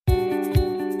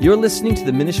You're listening to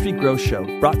the Ministry Growth Show,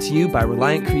 brought to you by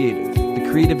Reliant Creative, the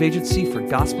creative agency for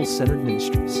gospel-centered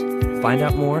ministries. Find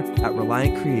out more at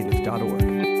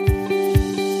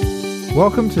reliantcreative.org.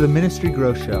 Welcome to the Ministry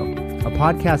Growth Show, a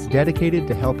podcast dedicated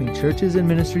to helping churches and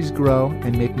ministries grow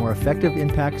and make more effective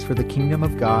impacts for the kingdom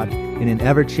of God in an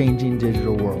ever-changing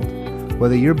digital world.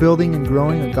 Whether you're building and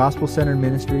growing a gospel-centered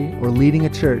ministry or leading a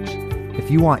church,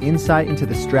 if you want insight into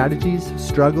the strategies,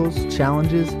 struggles,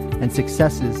 challenges, and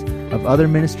successes of other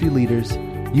ministry leaders,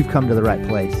 you've come to the right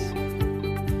place.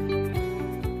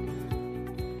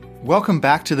 Welcome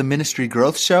back to the Ministry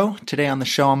Growth Show. Today on the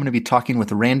show, I'm going to be talking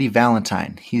with Randy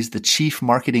Valentine. He's the Chief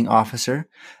Marketing Officer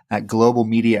at Global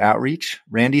Media Outreach.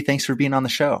 Randy, thanks for being on the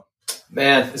show.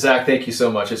 Man, Zach, thank you so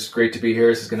much. It's great to be here.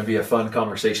 This is going to be a fun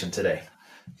conversation today.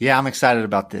 Yeah, I'm excited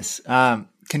about this.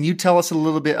 Can you tell us a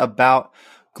little bit about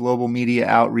Global Media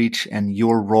Outreach and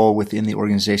your role within the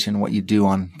organization, what you do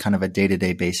on kind of a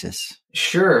day-to-day basis?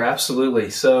 Sure, absolutely.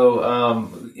 So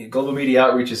Global Media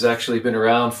Outreach has actually been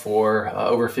around for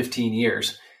over 15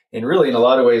 years. And really, in a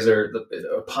lot of ways, they're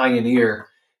a pioneer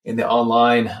in the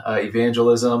online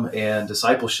evangelism and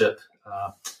discipleship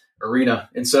arena.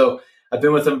 And so I've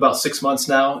been with them about 6 months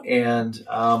now and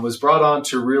was brought on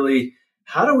to really,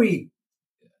 how do we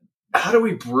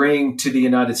bring to the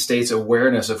United States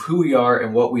awareness of who we are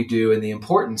and what we do and the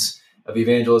importance of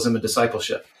evangelism and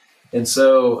discipleship? And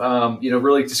so,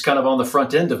 really just kind of on the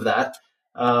front end of that,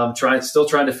 still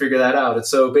trying to figure that out. And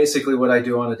so basically what I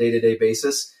do on a day-to-day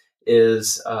basis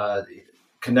is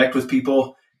connect with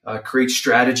people, create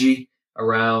strategy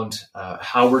around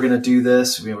how we're going to do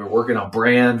this. We're working on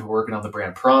brand, we're working on the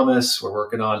brand promise, we're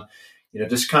working on,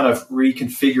 just kind of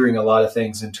reconfiguring a lot of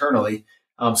things internally.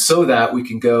 So that we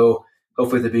can go,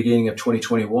 hopefully at the beginning of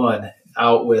 2021,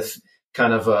 out with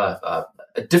kind of a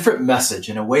different message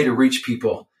and a way to reach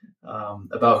people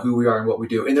about who we are and what we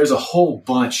do. And there's a whole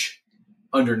bunch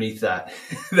underneath that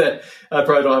that I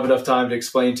probably don't have enough time to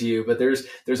explain to you, but there's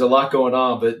a lot going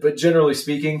on. But generally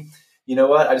speaking, you know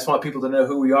what? I just want people to know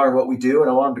who we are and what we do, and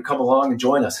I want them to come along and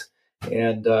join us.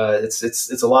 And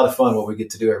it's a lot of fun what we get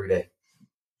to do every day.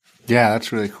 Yeah,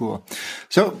 that's really cool.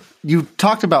 So you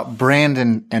talked about brand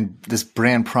and this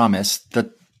brand promise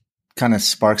that kind of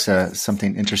sparks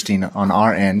something interesting on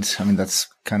our end. I mean, that's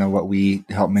kind of what we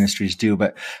help ministries do.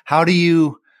 But how do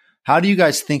you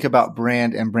guys think about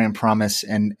brand and brand promise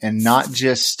and not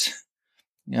just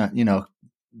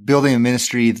building a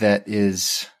ministry that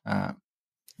is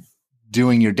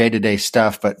doing your day-to-day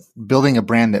stuff, but building a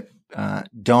brand that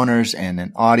donors and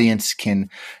an audience can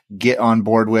get on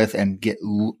board with and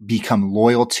become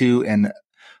loyal to, and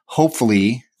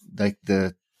hopefully, like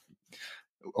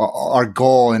our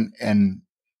goal and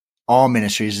all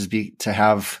ministries is to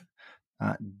have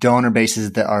donor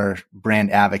bases that are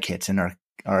brand advocates and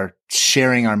are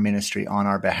sharing our ministry on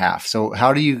our behalf. So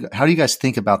how do you guys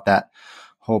think about that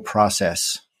whole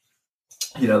process?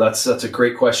 That's a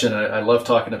great question. I love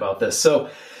talking about this. So,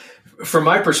 from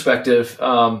my perspective,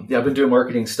 I've been doing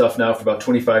marketing stuff now for about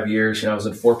 25 years. I was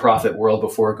in for-profit world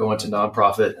before going to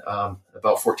nonprofit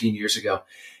about 14 years ago.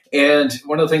 And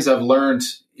one of the things I've learned,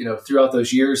 throughout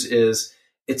those years is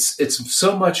it's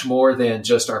so much more than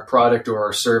just our product or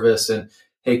our service. And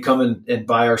hey, come and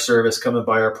buy our service, come and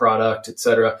buy our product, et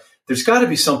cetera. There's got to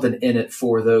be something in it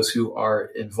for those who are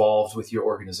involved with your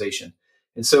organization.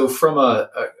 And so from a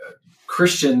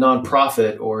Christian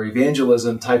nonprofit or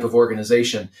evangelism type of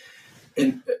organization,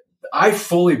 and I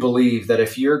fully believe that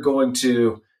if you're going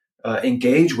to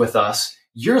engage with us,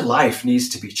 your life needs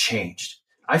to be changed.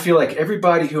 I feel like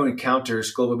everybody who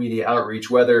encounters Global Media Outreach,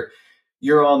 whether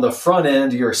you're on the front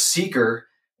end, you're a seeker,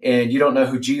 and you don't know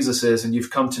who Jesus is, and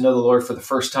you've come to know the Lord for the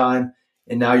first time,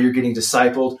 and now you're getting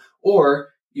discipled, or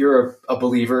you're a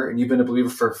believer, and you've been a believer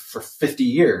for 50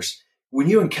 years. When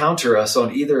you encounter us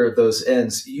on either of those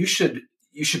ends, you should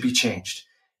be changed.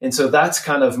 And so that's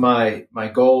kind of my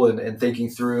goal in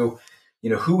thinking through,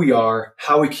 who we are,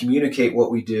 how we communicate what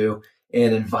we do,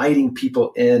 and inviting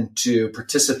people in to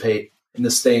participate in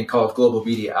this thing called Global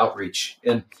Media Outreach.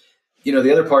 And,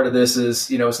 the other part of this is,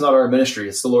 it's not our ministry,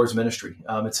 it's the Lord's ministry.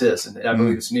 It's His. And I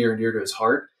believe it's near and dear to His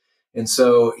heart. And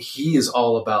so He is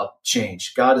all about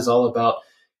change. God is all about,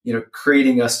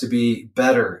 creating us to be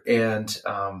better and,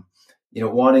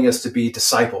 wanting us to be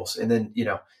disciples. And then,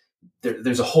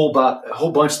 there's a whole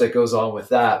bunch that goes on with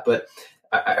that. But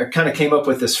I kind of came up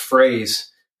with this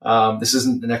phrase. This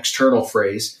isn't an external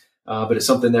phrase, but it's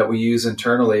something that we use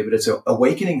internally. But it's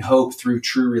awakening hope through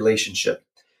true relationship.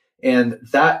 And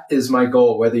that is my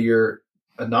goal, whether you're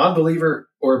a non-believer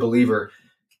or a believer.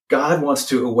 God wants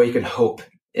to awaken hope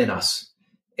in us.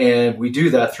 And we do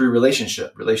that through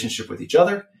relationship with each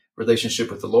other,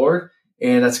 relationship with the Lord,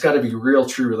 And that's got to be real,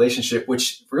 true relationship,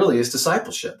 which really is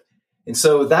discipleship. And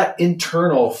so that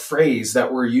internal phrase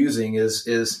that we're using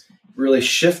is really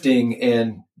shifting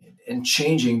and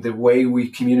changing the way we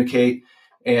communicate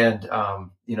and,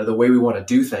 the way we want to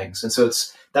do things. And so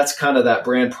that's kind of that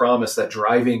brand promise, that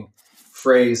driving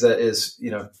phrase that is,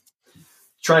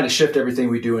 trying to shift everything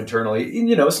we do internally. And,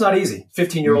 it's not easy.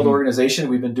 15-year-old organization.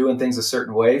 We've been doing things a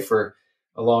certain way for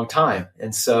a long time.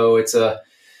 And so it's a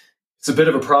bit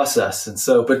of a process. And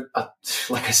so, but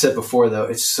like I said before, though,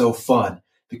 it's so fun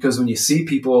because when you see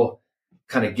people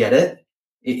kind of get it,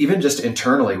 even just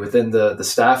internally within the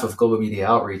staff of Global Media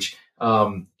Outreach,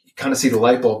 you kind of see the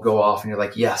light bulb go off and you're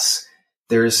like, yes,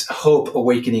 there's hope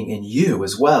awakening in you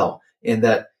as well. And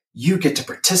that you get to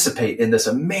participate in this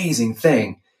amazing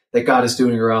thing that God is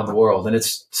doing around the world. And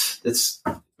it's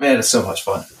so much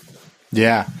fun.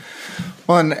 Yeah.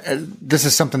 Well, and this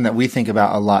is something that we think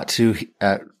about a lot too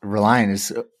at Reliant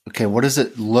is, okay, what does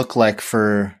it look like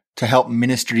to help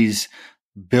ministries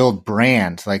build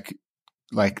brands, like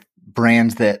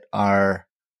brands that are,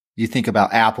 you think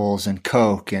about Apple's and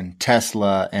Coke and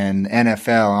Tesla and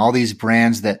NFL and all these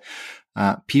brands that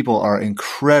people are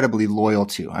incredibly loyal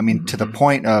to. I mean, to the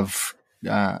point of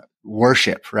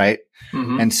worship, right?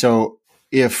 And so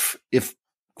if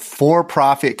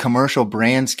for-profit commercial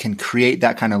brands can create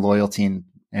that kind of loyalty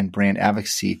and brand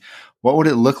advocacy, what would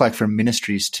it look like for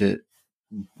ministries to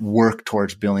work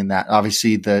towards building that?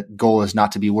 Obviously, the goal is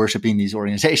not to be worshiping these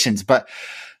organizations, but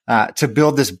to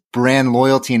build this brand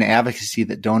loyalty and advocacy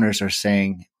that donors are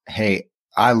saying, hey,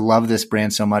 I love this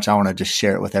brand so much. I want to just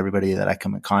share it with everybody that I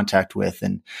come in contact with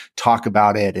and talk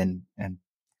about it and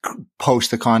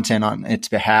post the content on its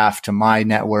behalf to my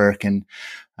network. And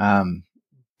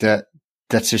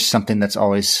that's just something that's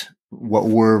always what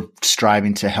we're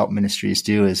striving to help ministries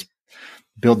do, is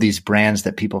build these brands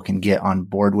that people can get on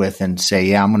board with and say,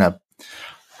 yeah, I'm gonna,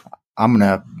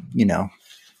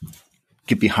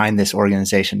 get behind this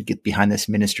organization, get behind this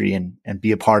ministry and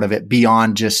be a part of it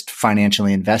beyond just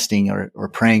financially investing or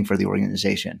praying for the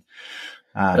organization.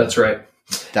 That's right.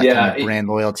 That kind of brand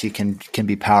loyalty can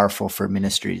be powerful for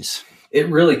ministries. It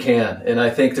really can. And I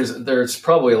think there's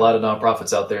probably a lot of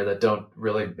nonprofits out there that don't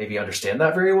really maybe understand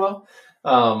that very well.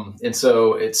 And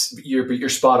so you're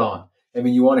spot on. I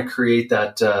mean, you want to create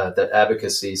that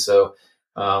advocacy. So,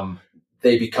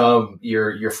 they become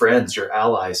your friends, your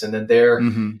allies. And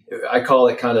then I call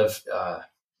it kind of,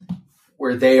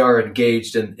 where they are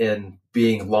engaged in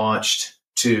being launched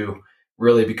to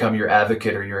really become your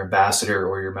advocate or your ambassador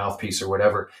or your mouthpiece or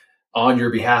whatever on your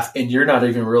behalf. And you're not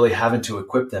even really having to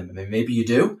equip them. I mean, maybe you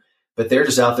do, but they're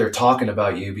just out there talking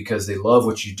about you because they love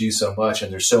what you do so much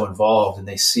and they're so involved and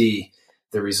they see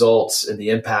the results and the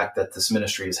impact that this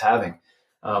ministry is having.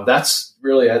 That's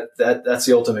really, that's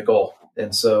the ultimate goal.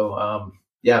 And so,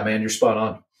 man, you're spot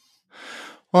on.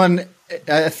 Well, and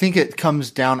I think it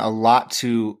comes down a lot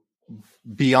to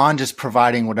beyond just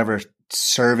providing whatever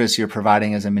service you're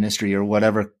providing as a ministry or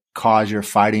whatever cause you're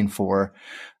fighting for,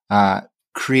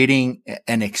 creating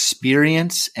an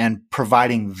experience and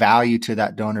providing value to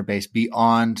that donor base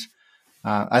beyond,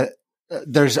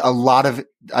 there's a lot of,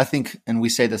 I think, and we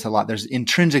say this a lot, there's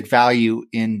intrinsic value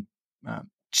in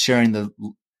sharing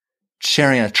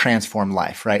a transformed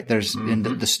life, right? There's in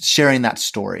the sharing that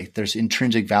story, there's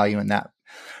intrinsic value in that.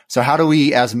 So how do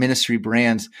we as ministry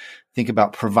brands think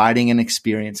about providing an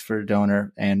experience for a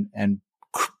donor and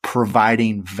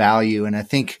providing value? And I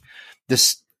think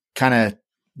this kind of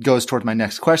goes toward my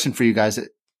next question for you guys.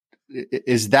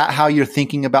 Is that how you're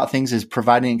thinking about things, is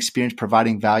providing experience,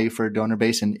 providing value for a donor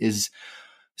base? And is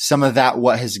some of that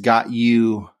what has got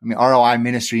you, I mean, ROI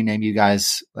Ministry named you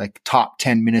guys like top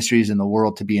 10 ministries in the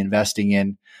world to be investing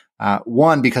in.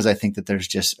 One, because I think that there's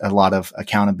just a lot of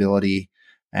accountability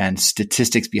and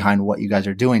statistics behind what you guys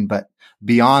are doing. But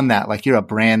beyond that, like you're a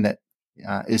brand that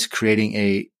is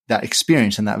creating that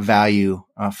experience and that value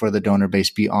for the donor base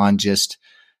beyond just,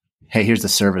 hey, here's the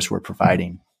service we're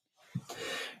providing.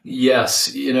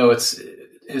 Yes. It's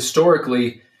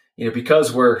historically,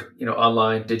 because we're,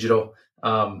 online, digital,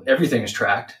 everything is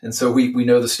tracked. And so we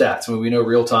know the stats. I mean, we know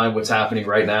real time what's happening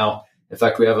right now. In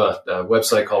fact, we have a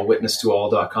website called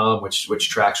witnesstoall.com, which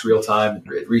tracks real time.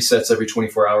 It resets every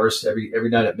 24 hours, every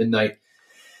night at midnight.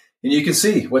 And you can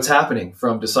see what's happening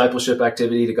from discipleship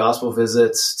activity to gospel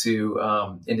visits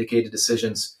to indicated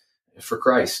decisions for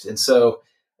Christ. And so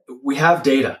we have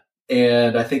data.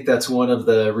 And I think that's one of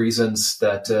the reasons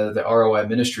that the ROI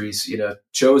Ministries,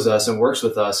 chose us and works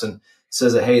with us and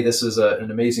says that, hey, this is an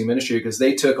amazing ministry, because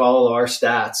they took all of our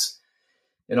stats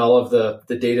and all of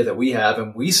the data that we have,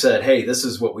 and we said, hey, this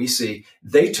is what we see.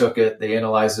 They took it, they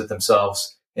analyzed it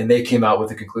themselves, And they came out with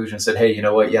the conclusion and said, hey, you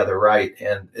know what? Yeah, they're right.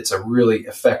 And it's a really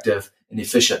effective and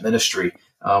efficient ministry,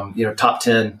 top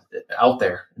 10 out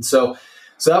there. And so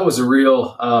that was a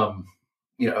real, a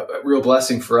real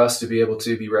blessing for us to be able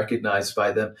to be recognized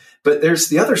by them. But there's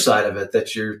the other side of it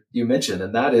that you mentioned,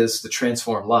 and that is the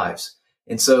transformed lives.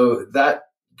 And so that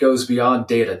goes beyond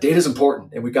data. Data is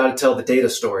important, and we got to tell the data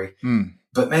story.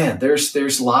 But man,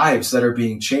 there's lives that are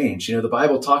being changed. The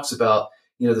Bible talks about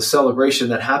the celebration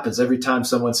that happens every time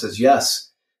someone says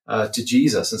yes to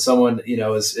Jesus, and someone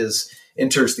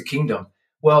enters the kingdom.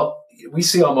 Well, we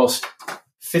see almost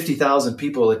 50,000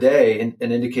 people a day in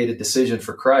an indicated decision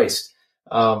for Christ.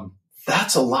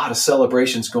 That's a lot of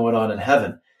celebrations going on in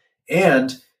heaven.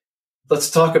 And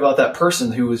let's talk about that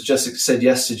person who was just said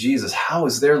yes to Jesus. How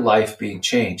is their life being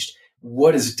changed?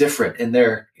 What is different in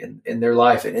their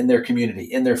life and in their community,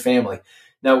 in their family?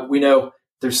 Now, we know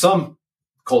there's some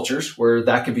cultures where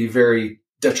that can be very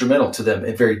detrimental to them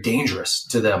and very dangerous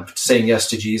to them, saying yes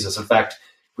to Jesus. In fact,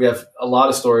 we have a lot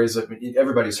of stories,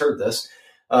 everybody's heard this,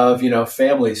 of,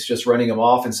 families just running them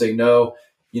off and saying, no,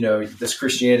 this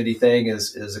Christianity thing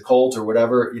is a cult or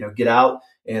whatever, get out,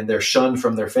 and they're shunned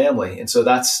from their family. And so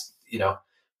that's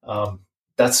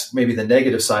maybe the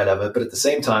negative side of it. But at the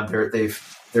same time,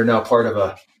 they're now part of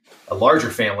a larger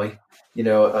family,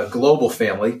 a global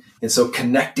family. And so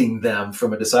connecting them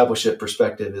from a discipleship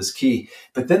perspective is key.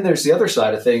 But then there's the other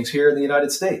side of things here in the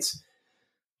United States.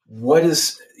 What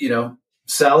is,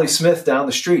 Sally Smith down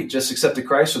the street just accepted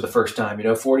Christ for the first time,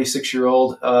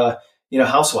 46-year-old,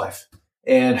 housewife.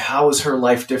 And how is her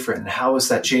life different? And how has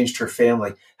that changed her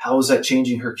family? How is that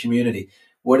changing her community?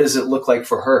 What does it look like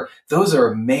for her? Those are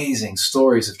amazing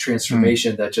stories of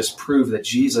transformation that just prove that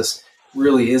Jesus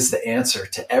really is the answer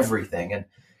to everything. And,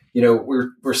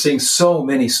 we're seeing so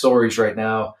many stories right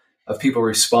now of people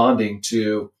responding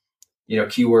to,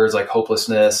 keywords like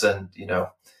hopelessness and,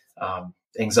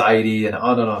 anxiety and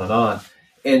on and on and on,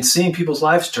 and seeing people's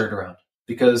lives turn around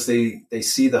because they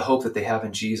see the hope that they have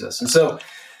in Jesus. And so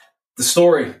the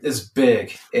story is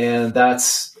big, and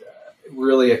that's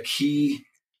really a key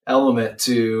element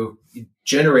to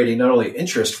generating not only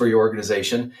interest for your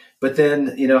organization, but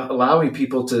then, allowing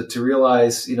people to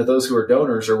realize, those who are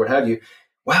donors or what have you,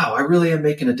 wow, I really am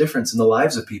making a difference in the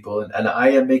lives of people, and I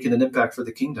am making an impact for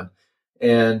the kingdom.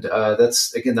 And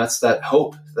that's that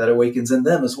hope that awakens in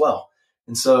them as well.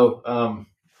 And so,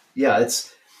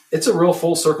 it's a real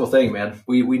full circle thing, man.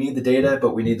 We need the data,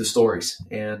 but we need the stories.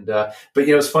 And, but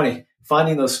it's funny,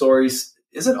 finding those stories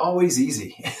isn't always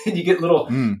easy. You get little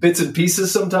bits and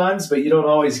pieces sometimes, but you don't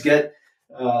always get,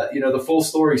 the full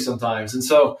story sometimes. And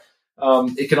so,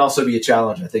 it can also be a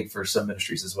challenge, I think, for some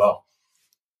ministries as well.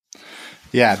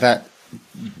 Yeah,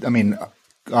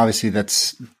 obviously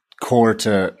that's core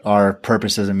to our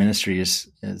purpose as a ministry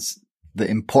is the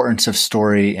importance of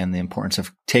story and the importance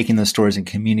of taking those stories and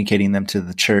communicating them to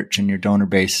the church and your donor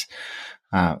base.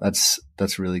 That's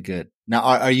really good. Now,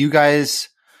 are you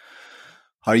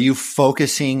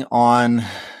focusing on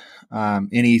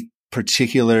any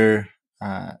particular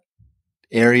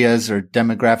areas or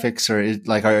demographics, or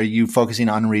are you focusing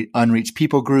on unreached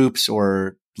people groups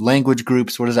or language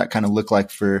groups? What does that kind of look like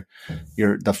for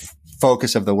the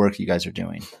focus of the work you guys are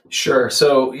doing? Sure.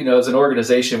 So, as an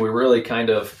organization, we really kind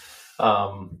of,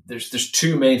 there's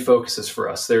two main focuses for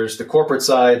us. There's the corporate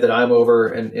side that I'm over,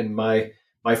 and my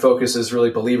focus is really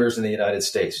believers in the United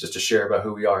States, just to share about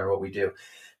who we are and what we do.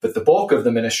 But the bulk of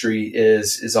the ministry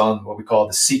is on what we call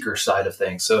the seeker side of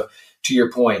things. So to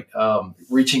your point,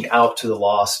 reaching out to the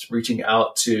lost, reaching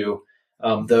out to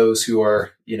those who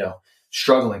are,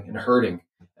 struggling and hurting.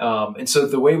 And so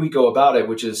the way we go about it,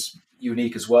 which is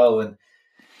unique as well, and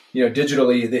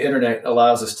digitally, the internet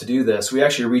allows us to do this. We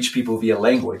actually reach people via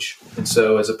language, and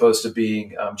so as opposed to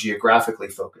being geographically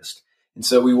focused. And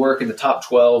so we work in the top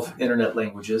 12 internet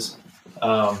languages,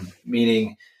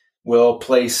 meaning we'll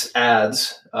place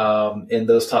ads in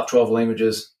those top 12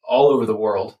 languages all over the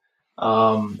world.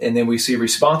 And then we see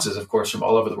responses, of course, from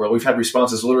all over the world. We've had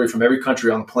responses literally from every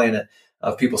country on the planet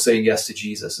of people saying yes to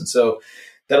Jesus. And so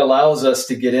that allows us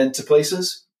to get into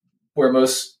places where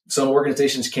some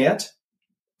organizations can't.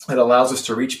 It allows us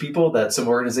to reach people that some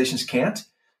organizations can't.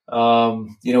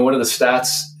 One of the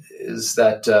stats is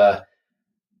that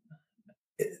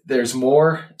there's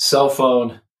more cell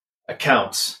phone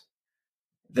accounts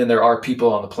than there are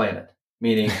people on the planet,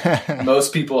 meaning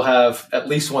most people have at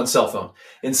least one cell phone.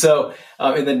 And so,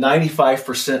 and then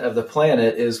 95% of the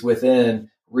planet is within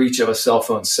reach of a cell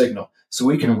phone signal. So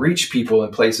we can reach people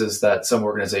in places that some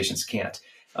organizations can't.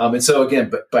 And so again,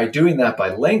 but by doing that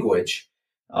by language,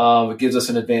 it gives us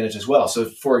an advantage as well. So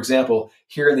for example,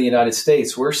 here in the United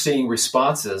States, we're seeing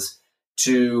responses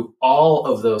to all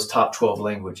of those top 12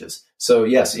 languages. So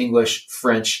yes, English,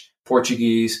 French,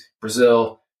 Portuguese,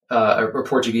 or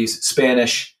Portuguese,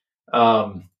 Spanish,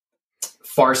 Farsi,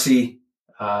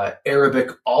 Arabic,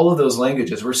 all of those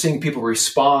languages. We're seeing people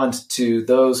respond to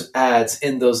those ads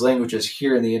in those languages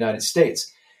here in the United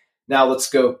States. Now let's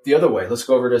go the other way. Let's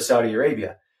go over to Saudi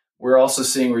Arabia. We're also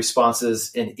seeing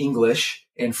responses in English,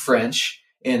 in French,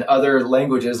 in other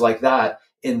languages like that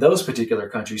in those particular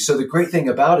countries. So the great thing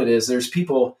about it is there's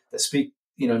people that speak,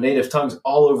 native tongues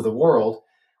all over the world.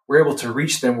 We're able to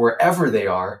reach them wherever they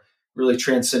are, really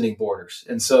transcending borders.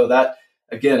 And so that,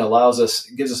 again,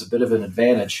 gives us a bit of an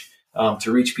advantage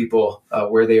to reach people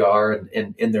where they are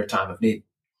and in their time of need.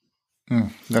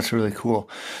 That's really cool.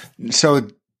 So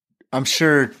I'm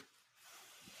sure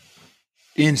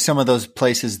in some of those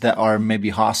places that are maybe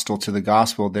hostile to the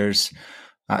gospel, there's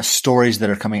stories that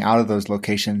are coming out of those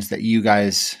locations that you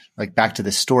guys, like back to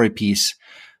the story piece,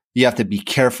 you have to be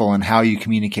careful in how you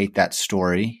communicate that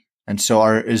story. And so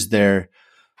are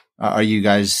you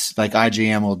guys, like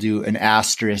IJM will do an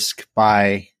asterisk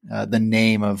by the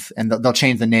name of, and they'll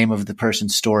change the name of the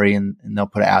person's story and they'll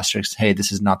put an asterisk, hey,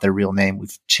 this is not their real name.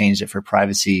 We've changed it for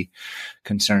privacy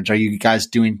concerns. Are you guys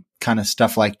doing kind of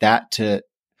stuff like that to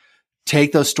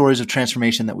take those stories of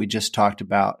transformation that we just talked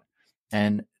about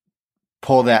and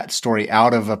pull that story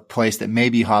out of a place that may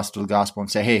be hostile to the gospel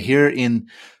and say, hey, here in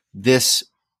this,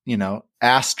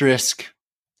 asterisk,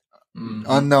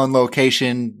 unknown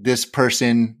location, this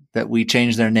person that we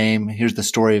changed their name, here's the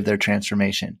story of their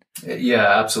transformation.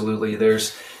 Yeah, absolutely.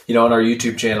 There's, on our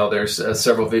YouTube channel, there's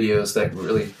several videos that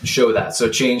really show that. So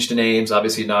changed names,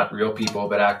 obviously not real people,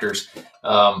 but actors.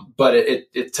 But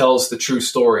it tells the true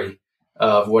story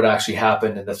of what actually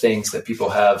happened and the things that people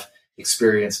have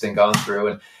experienced and gone through.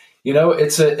 And,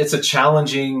 it's a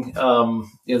challenging, the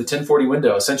 1040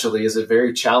 window essentially is a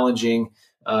very challenging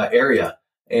area.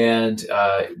 And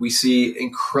we see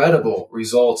incredible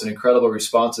results and incredible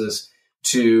responses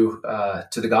to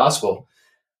the gospel.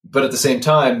 But at the same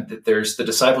time, there's the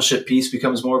discipleship piece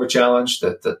becomes more of a challenge,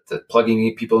 that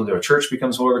plugging people into a church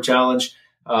becomes more of a challenge.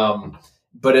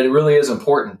 But it really is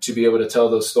important to be able to tell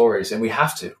those stories. And we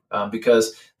have to,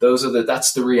 because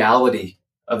that's the reality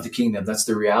of the kingdom. That's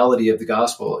the reality of the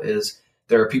gospel is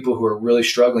there are people who are really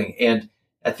struggling. And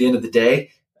at the end of the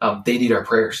day, they need our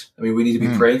prayers. I mean, we need to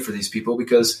be praying for these people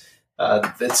because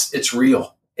it's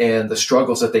real. And the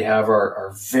struggles that they have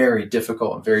are very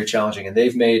difficult and very challenging. And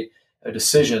they've made a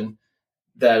decision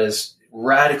that has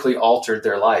radically altered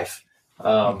their life.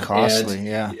 Costly,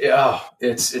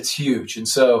 it's huge. And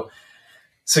so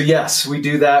yes, we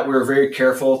do that. We're very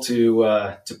careful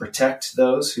to protect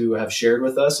those who have shared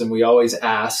with us. And we always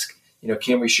ask,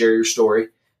 can we share your story?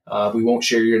 We won't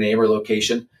share your name or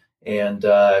location. And,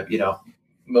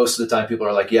 most of the time people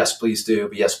are like, yes, please do.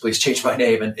 But yes, please change my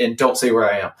name and don't say where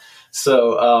I am.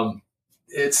 So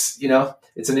it's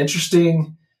an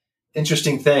interesting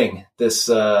thing, this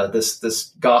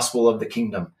gospel of the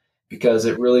kingdom, because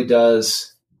it really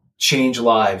does change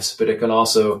lives, but it can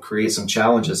also create some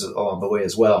challenges along the way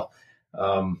as well.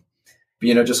 But,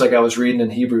 just like I was reading in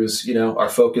Hebrews, our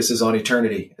focus is on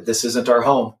eternity. This isn't our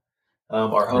home.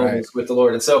 Our home is with the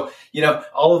Lord. And so,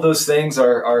 all of those things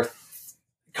are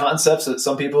concepts that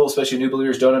some people, especially new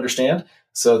believers, don't understand.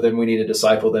 So then we need to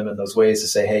disciple them in those ways to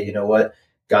say, hey, you know what?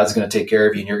 God's going to take care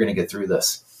of you and you're going to get through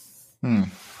this.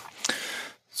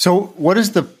 So what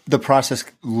does the process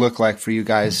look like for you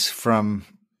guys from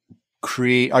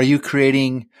are you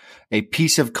creating a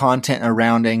piece of content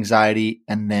around anxiety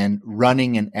and then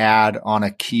running an ad on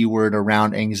a keyword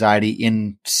around anxiety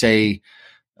in, say,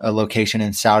 a location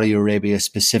in Saudi Arabia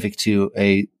specific to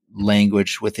a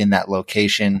language within that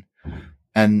location?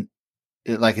 And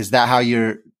is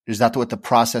that what the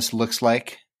process looks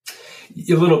like?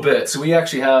 A little bit. So we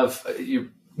actually have, you're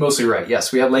mostly right.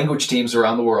 Yes. We have language teams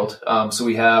around the world. So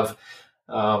we have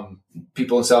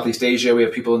people in Southeast Asia. We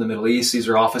have people in the Middle East. These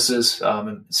are offices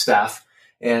and staff.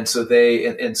 And so they,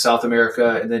 in South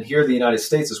America, and then here in the United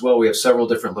States as well, we have several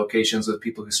different locations with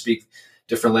people who speak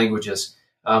different languages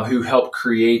who help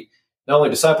create not only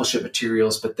discipleship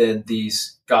materials, but then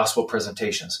these gospel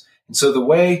presentations. And so the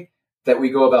way that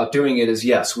we go about doing it is,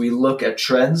 yes, we look at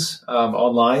trends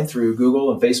online through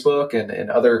Google and Facebook and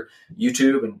other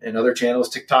YouTube and other channels,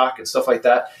 TikTok and stuff like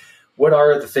that. What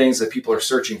are the things that people are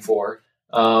searching for?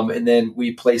 And then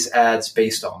we place ads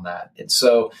based on that. And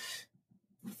so,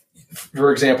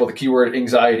 for example, the keyword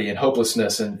anxiety and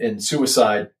hopelessness and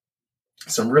suicide,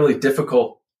 some really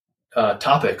difficult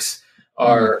topics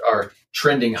are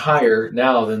trending higher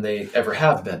now than they ever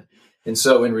have been. And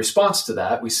so in response to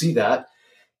that, we see that,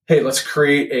 hey, let's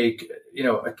create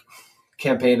a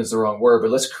campaign is the wrong word,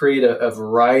 but let's create a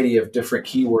variety of different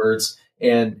keywords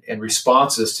and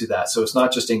responses to that. So it's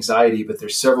not just anxiety, but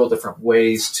there's several different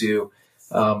ways to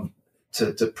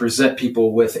present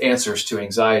people with answers to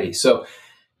anxiety. So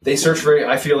they search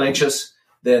I feel anxious,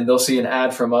 then they'll see an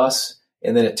ad from us,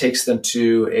 and then it takes them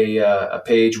to a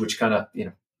page which kind of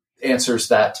answers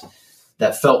that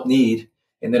felt need,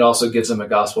 and then also gives them a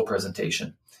gospel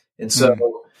presentation. And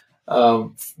so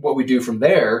what we do from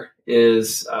there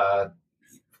is, not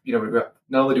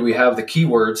only do we have the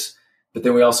keywords, but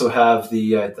then we also have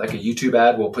the like a YouTube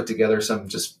ad. We'll put together some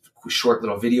just short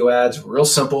little video ads, real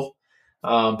simple,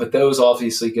 but those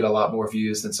obviously get a lot more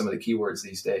views than some of the keywords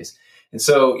these days. And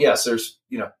so, yes, there's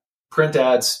print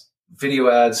ads, video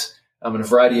ads, and a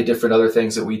variety of different other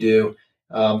things that we do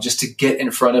just to get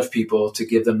in front of people, to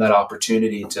give them that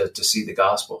opportunity to see the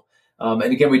gospel. And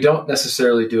again, we don't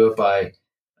necessarily do it by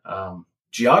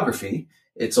geography.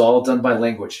 It's all done by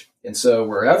language. And so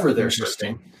wherever they're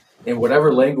searching, in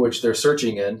whatever language they're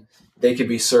searching in, they can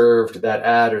be served that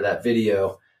ad or that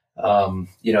video,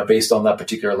 based on that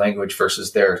particular language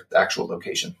versus their actual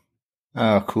location.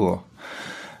 Oh, cool.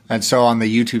 And so on the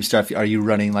YouTube stuff, are you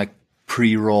running like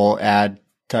pre-roll ad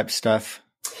type stuff?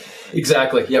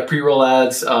 Exactly. Yeah. Pre-roll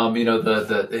ads, the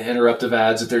interruptive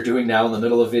ads that they're doing now in the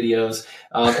middle of videos,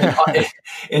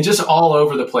 and just all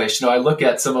over the place. I look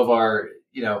at some of our,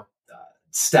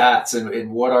 stats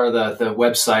and what are the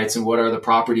websites and what are the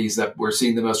properties that we're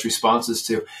seeing the most responses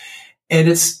to. And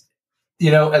it's,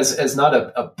 as not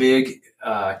a big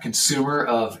consumer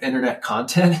of internet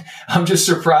content, I'm just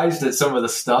surprised at some of the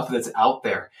stuff that's out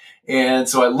there. And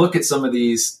so I look at some of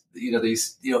these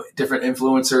different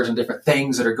influencers and different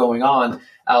things that are going on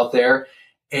out there,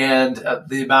 and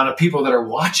the amount of people that are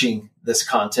watching this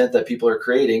content that people are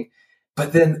creating.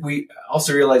 But then we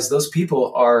also realize those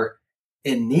people are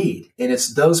in need. And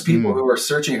it's those people who are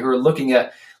searching, who are looking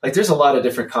at, like, there's a lot of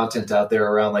different content out there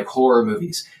around like horror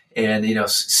movies and,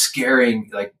 scaring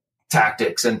like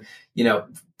tactics and,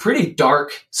 pretty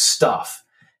dark stuff.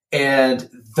 And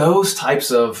those types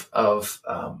of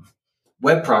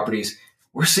web properties,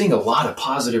 we're seeing a lot of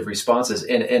positive responses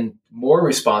and more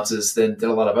responses than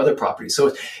a lot of other properties.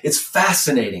 So it's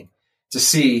fascinating to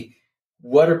see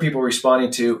what are people responding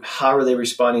to, how are they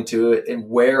responding to it, and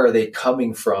where are they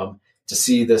coming from to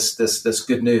see this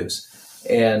good news.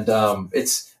 And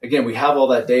it's, again, we have all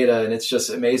that data, and it's just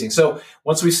amazing. So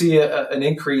once we see an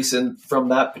increase from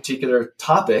that particular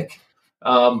topic,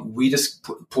 we just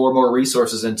pour more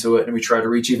resources into it, and we try to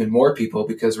reach even more people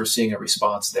because we're seeing a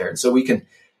response there. And so we can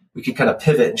kind of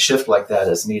pivot and shift like that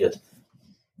as needed.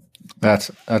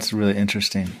 That's really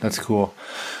interesting. That's cool.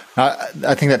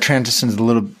 I think that transitions a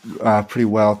little pretty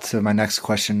well to my next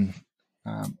question.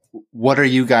 What are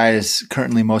you guys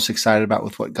currently most excited about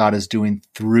with what God is doing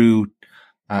through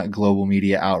global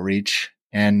media outreach?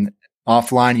 And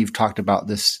offline, you've talked about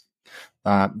this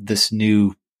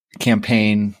new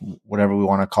campaign, whatever we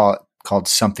want to call it, called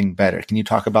Something Better. Can you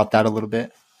talk about that a little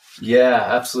bit? Yeah,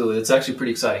 absolutely. It's actually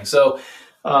pretty exciting. So,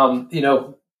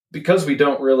 because we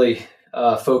don't really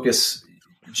focus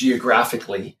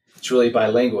geographically, it's really by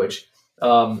language,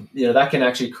 that can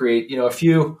actually create, a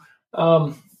few,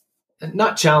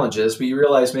 not challenges, but you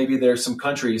realize maybe there's some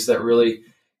countries that really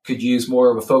could use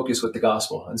more of a focus with the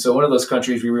gospel. And so one of those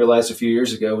countries we realized a few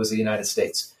years ago was the United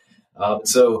States.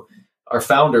 So our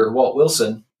founder, Walt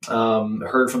Wilson,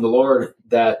 heard from the Lord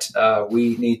that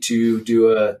we need to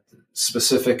do a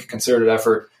specific concerted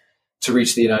effort to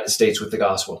reach the United States with the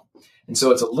gospel. And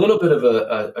so it's a little bit of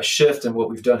a shift in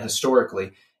what we've done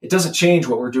historically. It doesn't change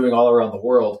what we're doing all around the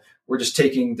world. We're just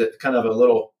taking the kind of a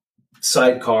little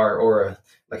sidecar or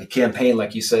like a campaign,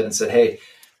 like you said, and said, hey,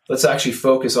 let's actually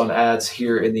focus on ads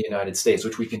here in the United States,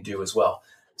 which we can do as well.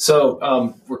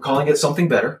 So we're calling it Something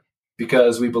Better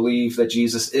because we believe that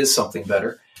Jesus is something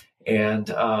better. And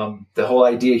the whole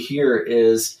idea here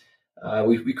is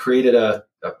we created a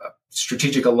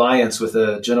strategic alliance with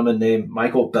a gentleman named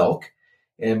Michael Belk.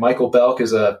 And Michael Belk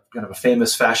is a kind of a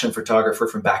famous fashion photographer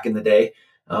from back in the day.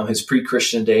 His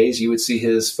pre-Christian days, you would see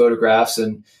his photographs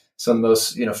in some of the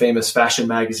most famous fashion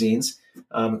magazines,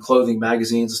 clothing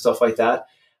magazines and stuff like that.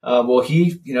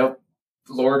 He,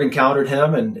 Lord encountered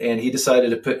him and he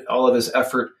decided to put all of his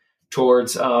effort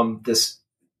towards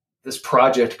this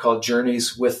project called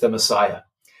Journeys with the Messiah.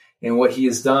 And what he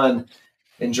has done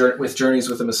with Journeys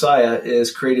with the Messiah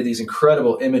is created these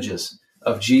incredible images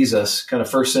of Jesus, kind of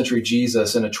first century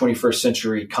Jesus in a 21st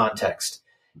century context.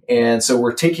 And so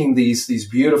we're taking these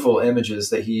beautiful images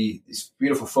these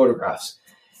beautiful photographs,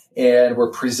 and we're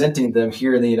presenting them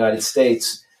here in the United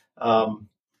States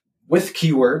with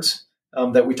keywords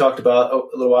that we talked about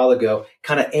a little while ago,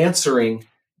 kind of answering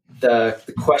the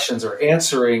questions or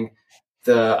answering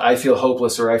the I feel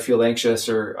hopeless or I feel anxious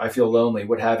or I feel lonely,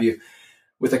 what have you,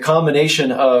 with a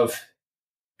combination of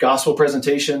gospel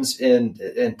presentations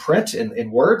in print,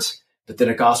 in words, but then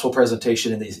a gospel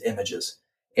presentation in these images.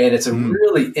 And it's a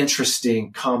really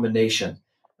interesting combination.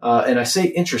 And I say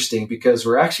interesting because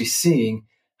we're actually seeing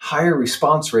higher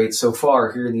response rates so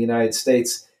far here in the United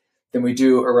States than we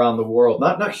do around the world.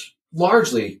 Not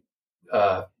largely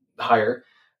higher,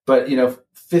 but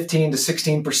 15 to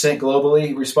 16%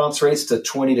 globally response rates to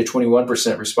 20 to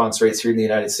 21% response rates here in the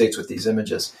United States with these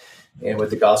images and with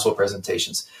the gospel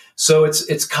presentations. So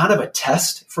it's kind of a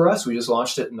test for us. We just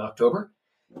launched it in October,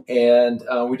 and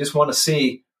we just want to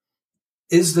see,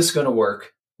 is this going to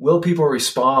work? Will people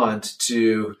respond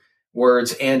to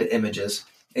words and images?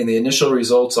 And the initial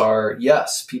results are,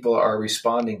 yes, people are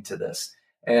responding to this.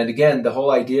 And again, the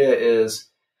whole idea is,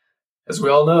 as we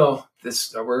all know,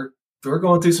 we're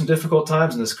going through some difficult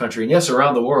times in this country, and yes,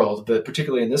 around the world, but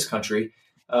particularly in this country,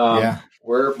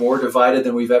 we're more divided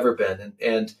than we've ever been.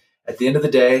 And at the end of the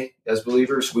day, as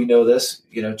believers, we know this.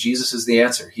 Jesus is the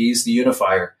answer. He's the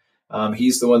unifier.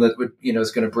 He's the one that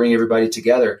is going to bring everybody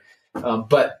together.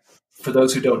 But for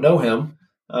those who don't know him,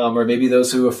 or maybe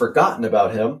those who have forgotten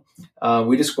about him,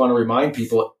 we just want to remind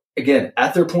people, again,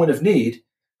 at their point of need,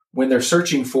 when they're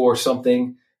searching for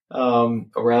something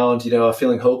around,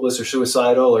 feeling hopeless or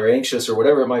suicidal or anxious or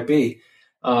whatever it might be,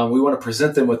 we want to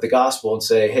present them with the gospel and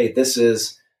say, hey, this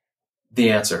is the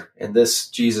answer, and this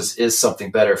Jesus is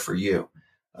something better for you.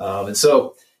 And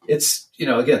so it's,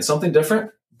 again, something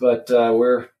different, but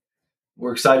we're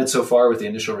excited so far with the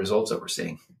initial results that we're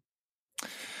seeing.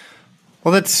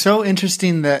 Well, that's so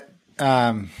interesting that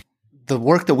the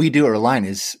work that we do at Reliant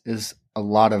is a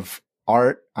lot of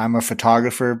art. I'm a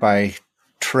photographer by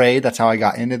trade. That's how I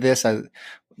got into this. To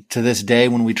this day,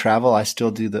 when we travel, I still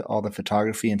do all the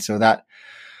photography. And so that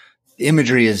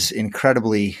imagery is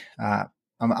incredibly,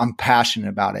 I'm passionate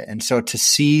about it. And so to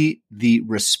see the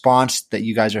response that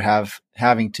you guys are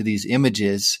having to these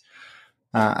images,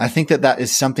 I think that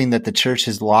is something that the church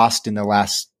has lost in the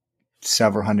last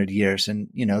several hundred years. And,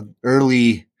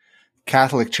 early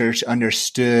Catholic Church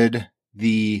understood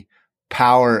the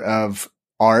power of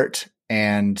art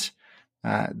and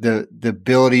the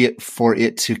ability for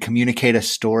it to communicate a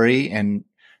story and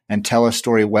tell a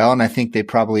story well. And I think they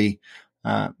probably,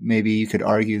 maybe you could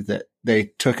argue that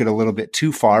they took it a little bit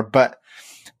too far, but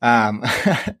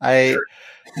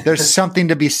there's something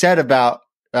to be said about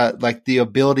like the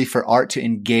ability for art to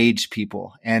engage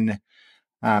people. And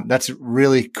that's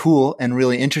really cool and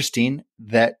really interesting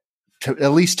that,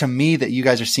 at least to me, that you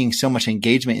guys are seeing so much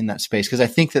engagement in that space. Because I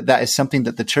think that is something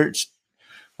that the church,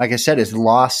 like I said, is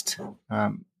lost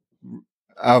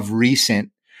of recent.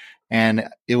 And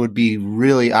it would be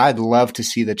I'd love to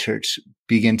see the church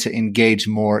begin to engage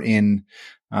more in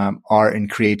art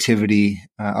and creativity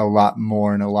a lot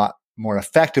more and a lot more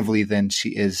effectively than she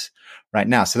is right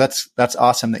now. So that's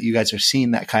awesome that you guys are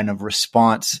seeing that kind of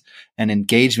response and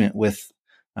engagement with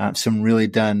some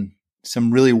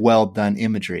really well done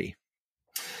imagery.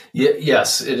 Yeah,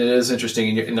 yes, it is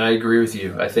interesting, and I agree with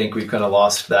you. I think we've kind of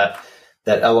lost that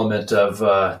element of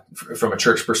from a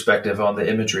church perspective on the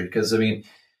imagery, because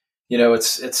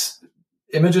it's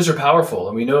images are powerful,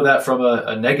 and we know that from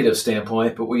a negative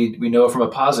standpoint, but we know it from a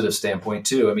positive standpoint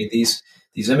too. These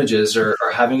images are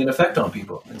having an effect on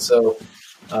people, and so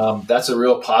that's a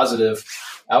real positive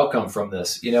outcome from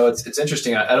this. It's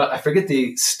interesting. I forget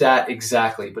the stat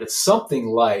exactly, but it's something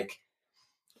like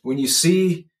when you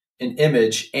see an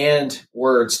image and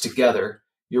words together,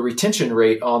 your retention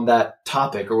rate on that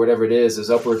topic or whatever it is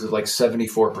upwards of like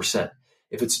 74%.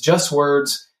 If it's just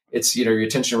words, it's, your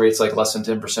retention rate's like less than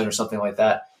 10% or something like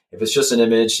that. If it's just an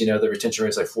image, the retention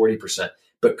rate's like 40%.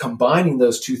 But combining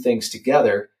those two things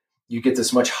together, you get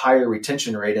this much higher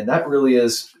retention rate. And that really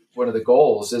is one of the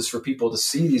goals, is for people to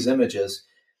see these images,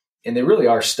 and they really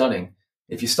are stunning.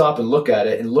 If you stop and look at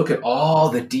it and look at all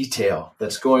the detail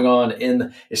that's going on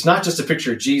it's not just a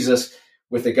picture of Jesus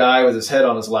with a guy with his head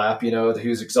on his lap,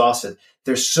 who's exhausted.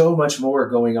 There's so much more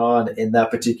going on in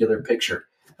that particular picture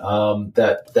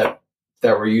that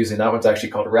we're using. That one's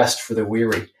actually called Rest for the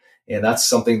Weary. And that's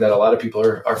something that a lot of people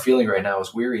are feeling right now,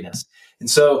 is weariness. And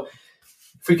so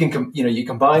if we can, you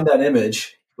combine that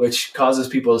image, which causes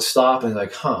people to stop and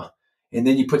like, and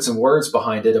then you put some words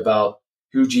behind it about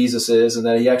who Jesus is and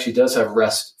that he actually does have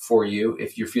rest for you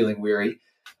if you're feeling weary.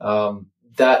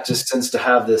 That just tends to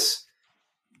have this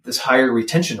higher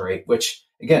retention rate, which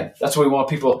again, that's what we want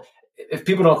people. If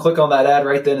people don't click on that ad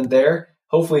right then and there,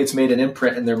 hopefully it's made an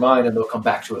imprint in their mind and they'll come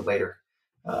back to it later.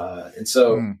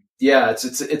 Yeah,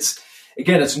 it's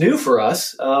again, it's new for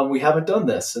us. We haven't done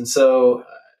this. And so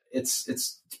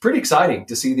it's pretty exciting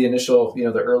to see the initial,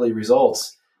 the early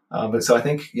results. But so I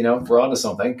think, we're onto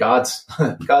something. God's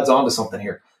onto something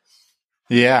here.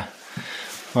 Yeah.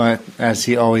 Well, as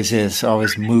he always is,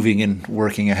 always moving and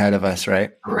working ahead of us,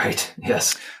 right? Right.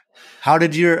 Yes. How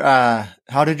did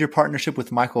your partnership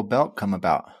with Michael Belk come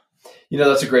about?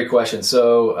 That's a great question.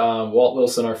 So Walt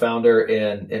Wilson, our founder,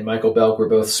 and Michael Belk were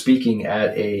both speaking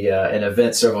at an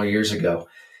event several years ago.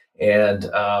 And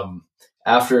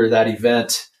after that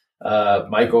event,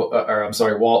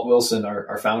 Walt Wilson,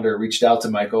 our founder, reached out to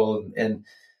Michael and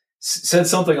said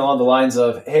something along the lines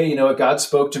of, "Hey, you know what? God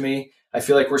spoke to me. I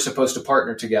feel like we're supposed to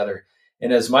partner together."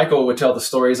 And as Michael would tell the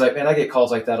story, he's like, "Man, I get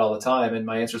calls like that all the time. And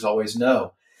my answer is always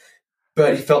no."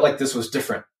 But he felt like this was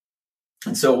different.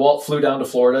 And so Walt flew down to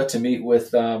Florida to meet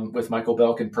with Michael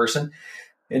Belk in person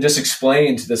and just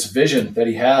explained this vision that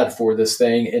he had for this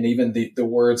thing, and even the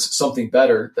words "something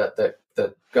better"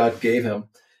 that God gave him,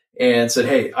 and said,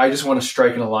 "Hey, I just want to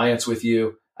strike an alliance with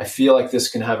you. I feel like this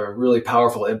can have a really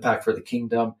powerful impact for the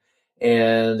kingdom."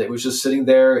 And it was just sitting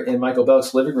there in Michael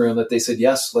Belk's living room that they said,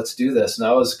 "Yes, let's do this." And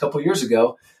that was a couple of years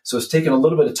ago, so it's taken a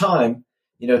little bit of time,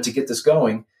 to get this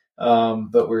going.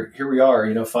 But here we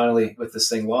are, finally with this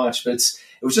thing launched. But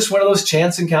it was just one of those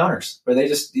chance encounters where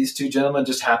these two gentlemen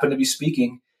just happened to be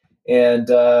speaking, and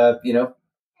God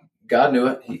knew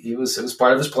it. It was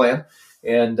part of His plan,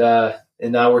 and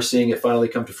now we're seeing it finally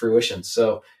come to fruition.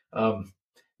 So,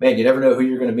 man, you never know who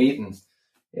you're going to meet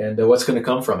and what's going to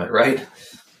come from it, right?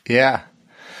 Yeah.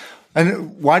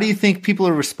 And why do you think people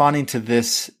are responding to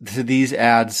these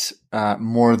ads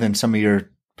more than some of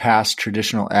your past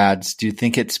traditional ads? Do you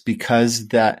think it's because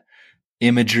that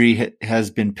imagery has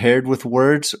been paired with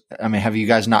words? I mean, have you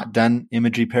guys not done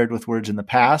imagery paired with words in the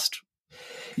past?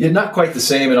 Yeah, not quite the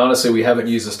same. And honestly, we haven't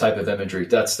used this type of imagery.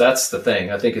 That's the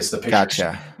thing. I think it's the pictures.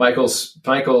 Gotcha.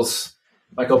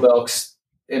 Michael Belk's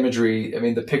imagery. I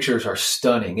mean, the pictures are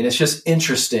stunning, and it's just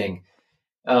interesting.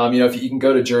 If you can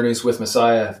go to Journeys with the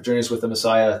Messiah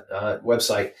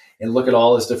website and look at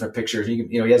all his different pictures.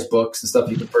 He has books and stuff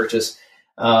you can purchase,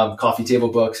 coffee table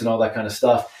books and all that kind of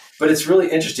stuff. But it's really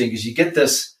interesting because you get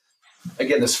this,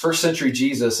 again, this first century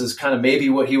Jesus is kind of maybe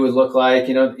what he would look like.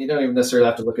 You don't even necessarily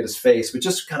have to look at his face, but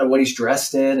just kind of what he's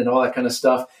dressed in and all that kind of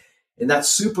stuff. And that's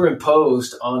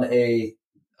superimposed on a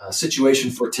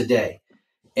situation for today.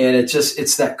 And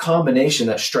it's that combination,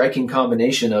 that striking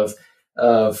combination of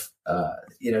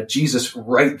Jesus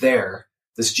right there.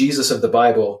 This Jesus of the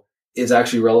Bible is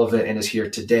actually relevant and is here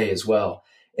today as well.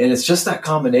 And it's just that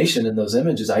combination in those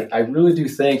images. I really do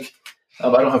think, I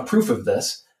don't have proof of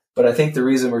this, but I think the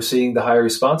reason we're seeing the higher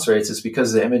response rates is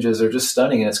because the images are just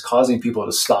stunning, and it's causing people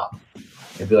to stop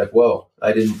and be like, "Whoa,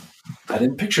 I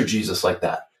didn't picture Jesus like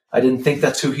that. I didn't think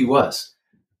that's who he was.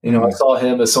 I saw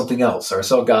him as something else, or I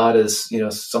saw God as,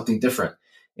 something different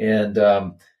and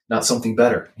not something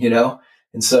better,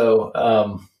 And so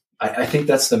I think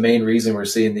that's the main reason we're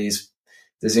seeing these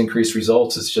increased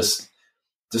results. Is just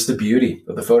the beauty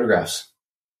of the photographs.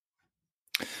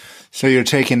 So you're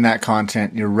taking that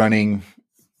content, you're running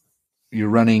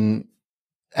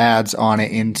ads on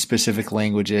it in specific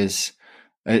languages.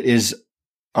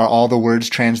 Are all the words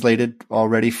translated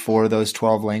already for those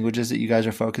 12 languages that you guys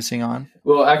are focusing on?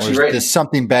 Well, actually, This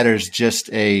something better is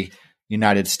just a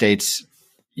United States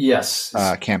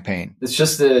campaign. It's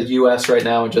just the U.S. right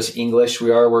now and just English.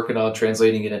 We are working on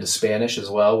translating it into Spanish as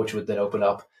well, which would then open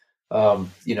up,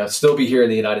 still be here in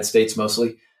the United States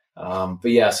mostly.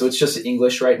 But yeah, so it's just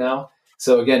English right now.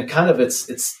 So again, kind of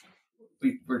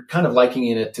we're kind of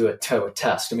likening it to a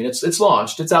test. I mean, it's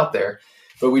launched, it's out there,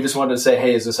 but we just wanted to say,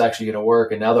 hey, is this actually going to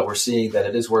work? And now that we're seeing that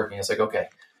it is working, it's like, okay,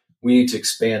 we need to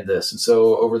expand this. And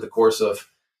so over the course of,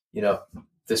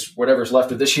 this, whatever's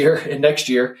left of this year and next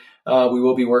year, we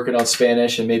will be working on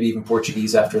Spanish and maybe even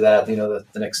Portuguese after that, the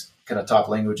next kind of top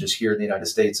languages here in the United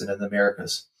States and in the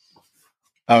Americas.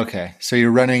 Okay. So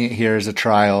you're running it here as a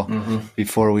trial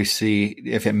before we see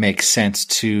if it makes sense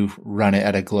to run it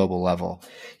at a global level.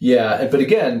 Yeah. But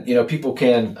again, people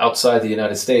can, outside the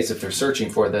United States, if they're searching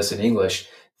for this in English,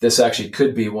 this actually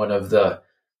could be one of the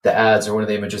ads or one of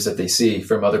the images that they see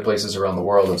from other places around the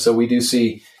world. And so we do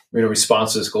see,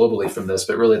 responses globally from this,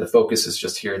 but really the focus is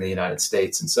just here in the United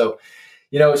States. And so,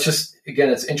 it's just, again,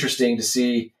 it's interesting to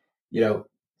see,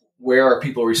 where are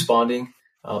people responding?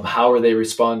 How are they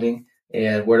responding?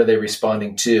 And what are they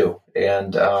responding to?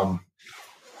 And,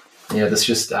 this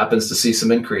just happens to see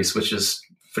some increase, which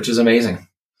is amazing.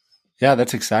 Yeah,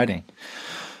 that's exciting.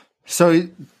 So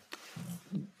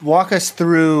walk us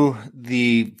through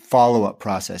the follow-up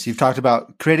process. You've talked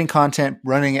about creating content,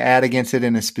 running an ad against it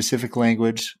in a specific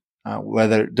language,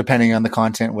 whether depending on the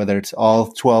content, whether it's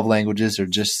all 12 languages or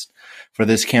just for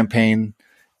this campaign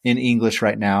in English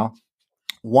right now.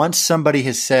 Once somebody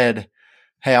has said,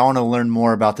 hey, I want to learn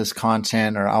more about this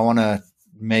content, or I want to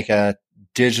make a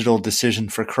digital decision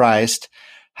for Christ,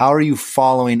 how are you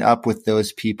following up with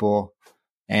those people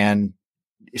and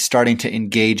starting to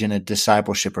engage in a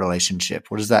discipleship relationship?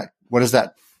 What does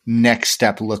that next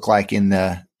step look like in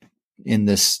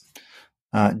this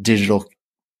digital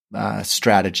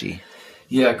strategy?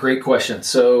 Yeah, great question.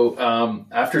 So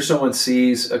after someone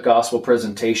sees a gospel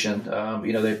presentation,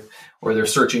 they're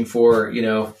searching for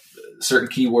a certain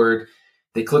keyword,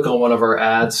 they click on one of our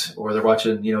ads, or they're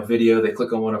watching video, they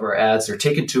click on one of our ads, they're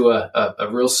taken to a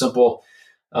real simple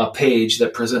page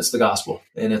that presents the gospel,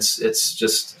 and it's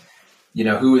just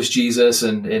who is Jesus,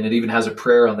 and it even has a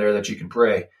prayer on there that you can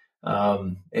pray.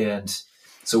 And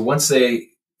so once they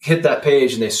hit that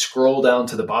page and they scroll down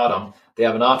to the bottom, they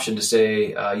have an option to say,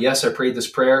 yes, I prayed this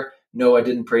prayer. No, I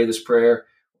didn't pray this prayer,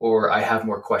 or I have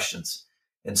more questions.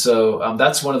 And so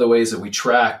that's one of the ways that we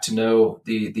track to know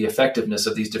the effectiveness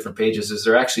of these different pages. Is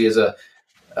there actually is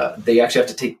they actually have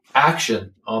to take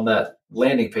action on that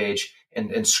landing page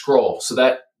and scroll. So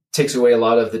that takes away a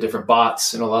lot of the different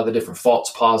bots and a lot of the different false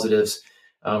positives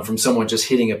from someone just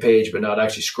hitting a page but not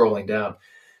actually scrolling down.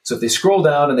 So if they scroll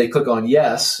down and they click on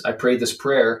yes, I prayed this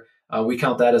prayer, we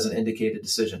count that as an indicated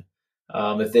decision.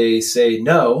 If they say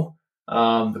no,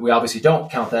 we obviously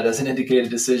don't count that as an indicated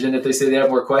decision. If they say they have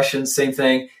more questions, same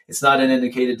thing. It's not an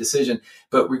indicated decision.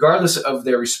 But regardless of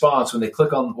their response, when they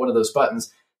click on one of those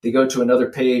buttons, they go to another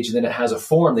page, and then it has a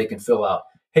form they can fill out.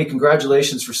 Hey,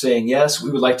 congratulations for saying yes. We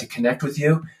would like to connect with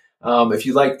you. If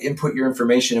you'd like, input your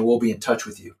information and we'll be in touch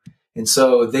with you. And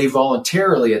so they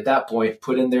voluntarily at that point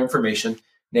put in their information,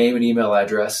 name and email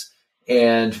address.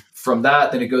 And from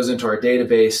that, then it goes into our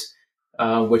database,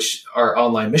 which are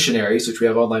online missionaries, which we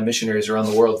have online missionaries around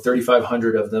the world,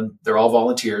 3,500 of them. They're all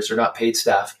volunteers. They're not paid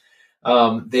staff.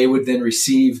 They would then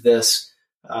receive this,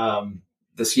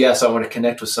 yes, I want to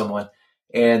connect with someone.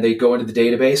 And they go into the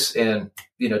database, and,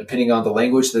 depending on the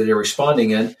language that they're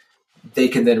responding in, they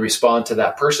can then respond to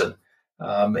that person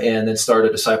and then start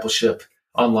a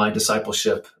online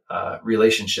discipleship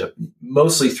relationship,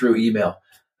 mostly through email,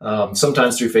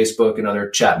 sometimes through Facebook and other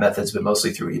chat methods, but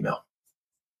mostly through email.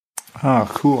 Oh,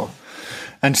 cool.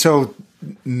 And so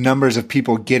numbers of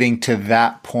people getting to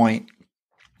that point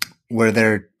where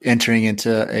they're entering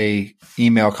into a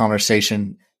email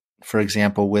conversation, for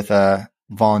example, with a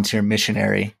volunteer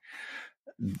missionary,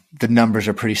 the numbers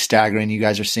are pretty staggering you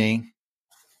guys are seeing.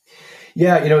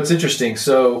 Yeah, it's interesting.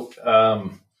 So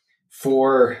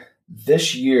for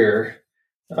this year,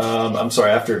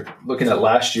 after looking at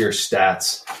last year's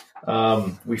stats,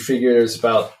 we figure there's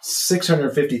about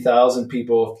 650,000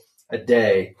 people a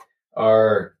day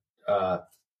are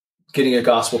getting a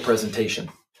gospel presentation.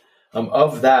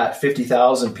 Of that,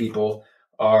 50,000 people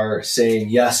are saying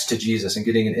yes to Jesus and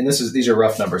getting, and these are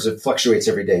rough numbers. It fluctuates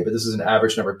every day, but this is an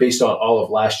average number based on all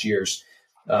of last year's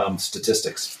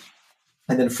statistics.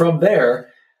 And then from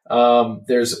there,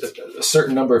 there's a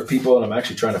certain number of people, and I'm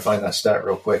actually trying to find that stat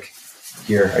real quick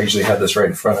here. I usually have this right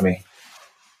in front of me.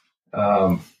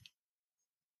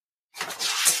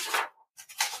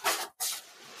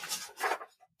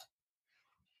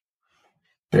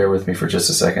 Bear with me for just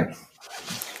a second.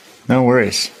 No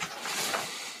worries.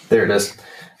 There it is.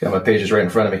 Got my pages right in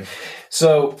front of me.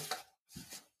 So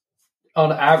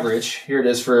on average, here it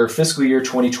is for fiscal year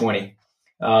 2020.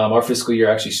 Our fiscal year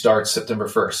actually starts September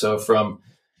 1st. So from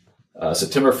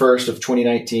September 1st of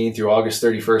 2019 through August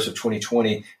 31st of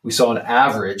 2020, we saw an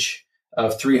average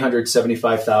of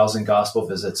 375,000 gospel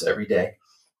visits every day.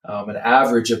 An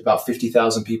average of about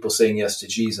 50,000 people saying yes to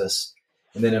Jesus.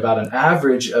 And then about an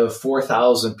average of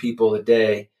 4,000 people a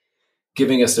day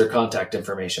giving us their contact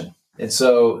information. And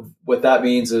so what that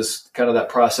means is kind of that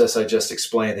process I just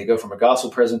explained. They go from a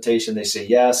gospel presentation, they say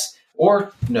yes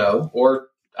or no, or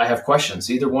I have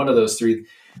questions. Either one of those three, when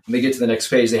they get to the next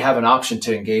page, they have an option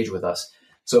to engage with us.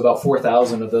 So about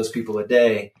 4,000 of those people a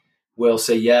day will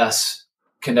say yes,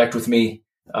 connect with me.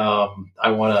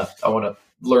 I want to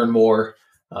learn more.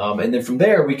 And then from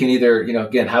there, we can either,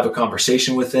 again, have a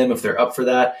conversation with them if they're up for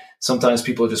that. Sometimes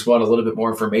people just want a little bit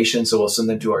more information. So we'll send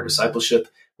them to our discipleship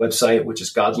website, which is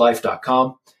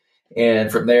godlife.com.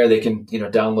 And from there, they can,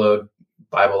 download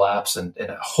Bible apps and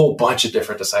a whole bunch of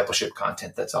different discipleship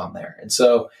content that's on there. And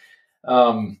so,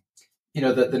 the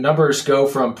numbers go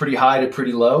from pretty high to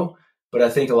pretty low. But I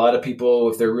think a lot of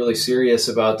people, if they're really serious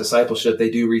about discipleship, they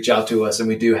do reach out to us, and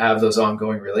we do have those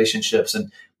ongoing relationships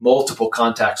and multiple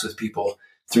contacts with people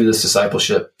through this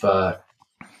discipleship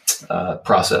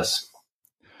process.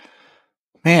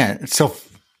 Man, so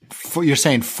you're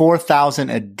saying 4,000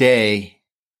 a day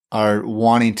are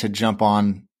wanting to jump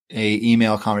on a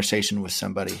email conversation with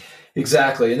somebody.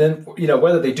 Exactly. And then,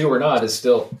 whether they do or not is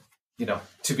still,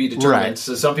 to be determined. Right.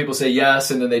 So some people say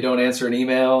yes, and then they don't answer an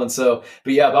email. And so,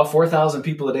 but yeah, about 4,000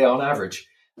 people a day on average,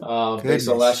 based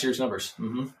on last year's numbers.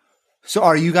 Mm-hmm. So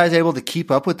are you guys able to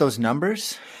keep up with those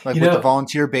numbers? Like with the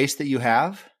volunteer base that you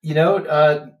have?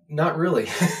 Not really.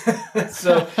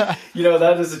 So,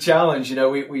 that is a challenge.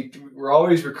 We're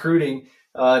always recruiting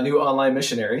new online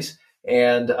missionaries.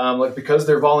 And because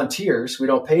they're volunteers, we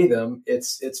don't pay them.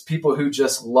 It's people who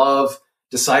just love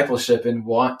discipleship and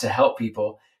want to help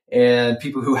people, and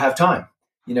people who have time,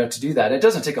 to do that. It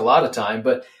doesn't take a lot of time,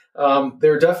 but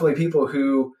there are definitely people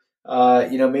who,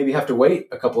 maybe have to wait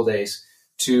a couple of days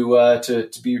to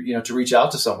be, to reach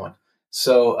out to someone.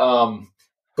 So,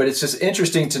 but it's just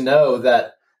interesting to know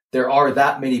that there are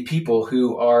that many people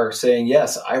who are saying,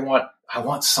 yes, I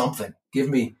want something. Give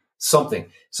me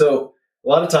something. So a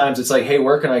lot of times it's like, hey,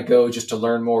 where can I go just to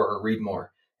learn more or read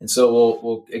more? And so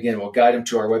we'll guide them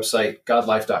to our website,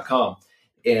 godlife.com.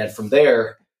 And from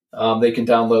there, they can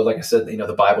download, like I said,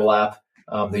 the Bible app,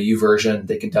 the YouVersion.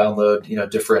 They can download,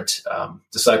 different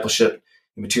discipleship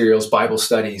materials, Bible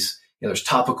studies. There's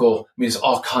topical, there's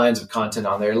all kinds of content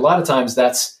on there. And a lot of times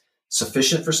that's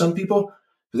sufficient for some people,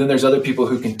 but then there's other people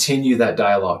who continue that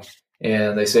dialogue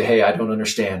and they say, hey, I don't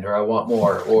understand, or I want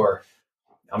more, or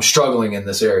I'm struggling in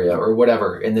this area, or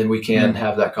whatever. And then we can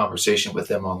have that conversation with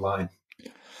them online.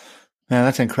 Man,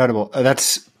 that's incredible.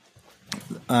 That's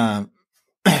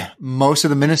most of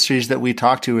the ministries that we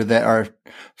talk to that are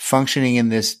functioning in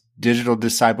this digital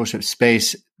discipleship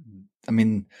space.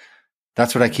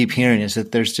 That's what I keep hearing, is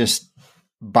that there's just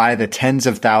by the tens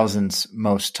of thousands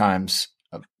most times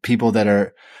of people that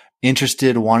are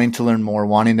interested, wanting to learn more,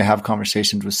 wanting to have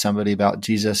conversations with somebody about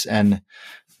Jesus. And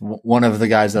one of the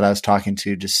guys that I was talking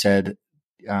to just said,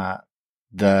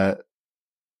 the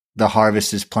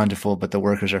harvest is plentiful, but the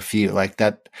workers are few. Like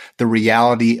that, the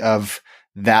reality of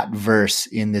that verse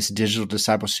in this digital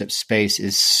discipleship space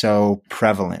is so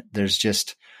prevalent. There's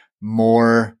just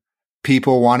more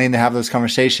people wanting to have those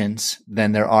conversations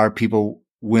than there are people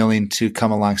willing to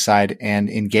come alongside and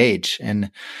engage. And,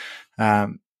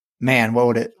 man, what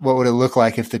would it look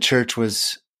like if the church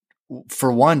was,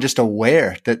 for one, just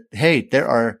aware that, hey, there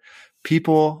are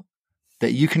people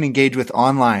that you can engage with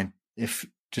online. If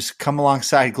just come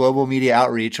alongside Global Media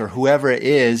Outreach or whoever it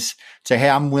is, say, hey,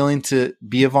 I'm willing to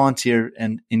be a volunteer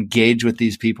and engage with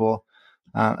these people.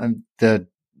 And the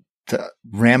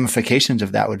ramifications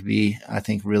of that would be, I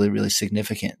think, really, really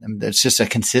significant. It's just a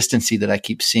consistency that I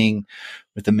keep seeing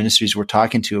with the ministries we're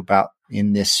talking to about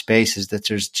in this space, is that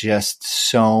there's just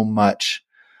so much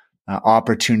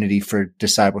opportunity for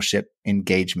discipleship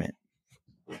engagement.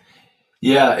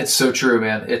 Yeah, it's so true,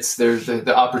 man.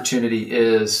 The opportunity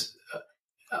is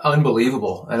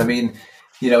unbelievable. And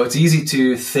it's easy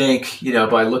to think,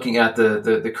 by looking at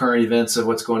the current events of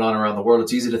what's going on around the world,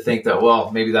 it's easy to think that,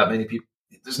 well, maybe that many people,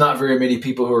 there's not very many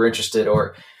people who are interested,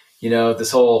 or,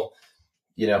 this whole,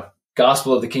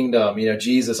 gospel of the kingdom,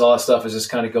 Jesus, all that stuff is just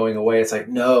kind of going away. It's like,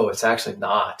 no, it's actually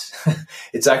not.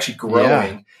 It's actually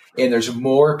growing. Yeah. And there's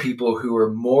more people who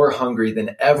are more hungry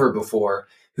than ever before,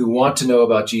 who want to know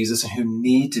about Jesus and who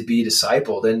need to be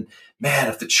discipled. And man,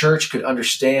 if the church could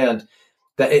understand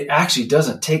that it actually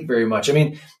doesn't take very much.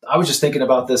 I was just thinking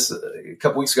about this a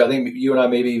couple weeks ago. I think you and I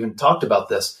maybe even talked about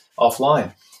this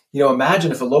offline.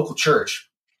 Imagine if a local church,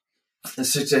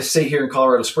 let's say here in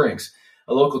Colorado Springs,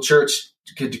 a local church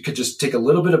could just take a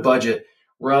little bit of budget,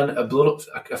 run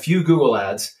a few Google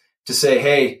ads to say,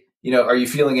 hey, are you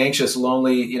feeling anxious,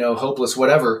 lonely, hopeless,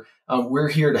 whatever? We're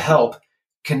here to help.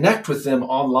 Connect with them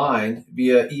online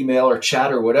via email or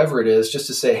chat or whatever it is, just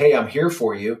to say, hey, I'm here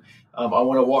for you. I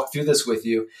want to walk through this with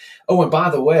you. Oh, and by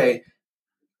the way,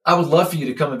 I would love for you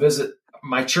to come and visit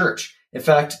my church. In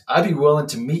fact, I'd be willing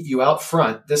to meet you out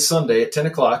front this Sunday at 10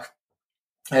 o'clock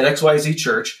at XYZ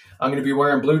Church. I'm going to be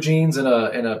wearing blue jeans and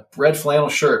a red flannel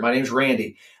shirt. My name's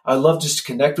Randy. I'd love just to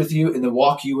connect with you and then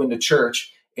walk you into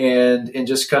church and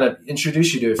just kind of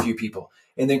introduce you to a few people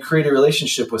and then create a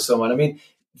relationship with someone.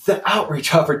 The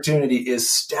outreach opportunity is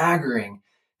staggering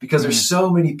because there's so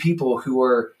many people who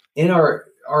are in our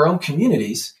own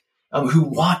communities who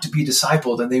want to be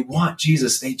discipled and they want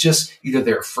Jesus. They just, either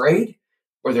they're afraid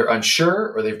or they're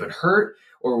unsure or they've been hurt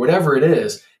or whatever it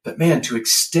is. But man, to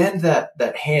extend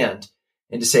that hand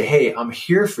and to say, hey, I'm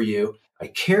here for you. I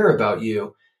care about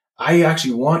you. I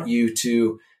actually want you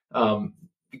to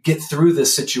get through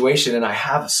this situation, and I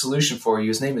have a solution for you.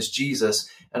 His name is Jesus,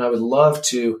 and I would love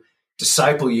to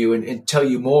disciple you and tell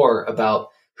you more about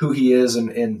who he is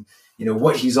and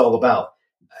what he's all about.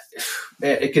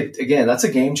 It could, again, that's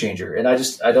a game changer. And I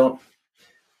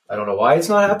I don't know why it's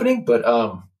not happening, but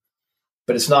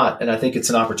it's not. And I think it's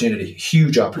an opportunity,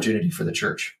 huge opportunity for the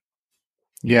church.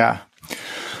 Yeah.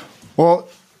 Well,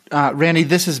 Randy,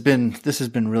 this has been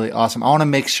really awesome. I want to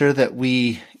make sure that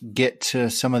we get to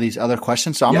some of these other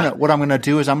questions. So what I'm going to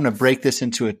do is I'm going to break this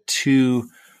into a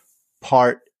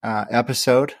 2-part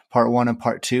episode, part 1 and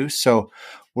part 2. So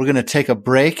we're going to take a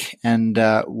break and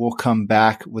we'll come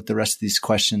back with the rest of these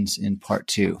questions in part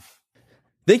 2.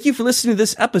 Thank you for listening to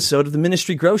this episode of the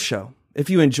Ministry Grow Show. If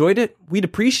you enjoyed it, we'd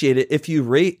appreciate it if you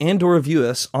rate and or review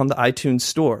us on the iTunes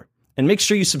store. And make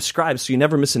sure you subscribe so you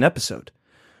never miss an episode.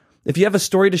 If you have a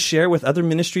story to share with other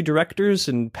ministry directors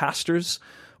and pastors,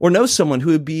 or know someone who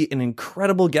would be an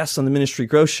incredible guest on the Ministry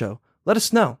Grow Show, let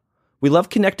us know. We love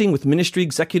connecting with ministry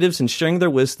executives and sharing their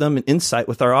wisdom and insight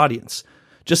with our audience.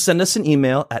 Just send us an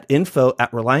email at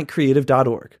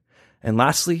info@reliantcreative.org. And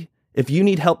lastly, if you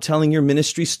need help telling your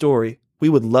ministry story, we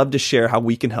would love to share how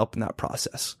we can help in that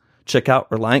process. Check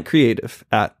out Reliant Creative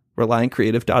at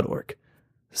reliantcreative.org.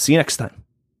 See you next time.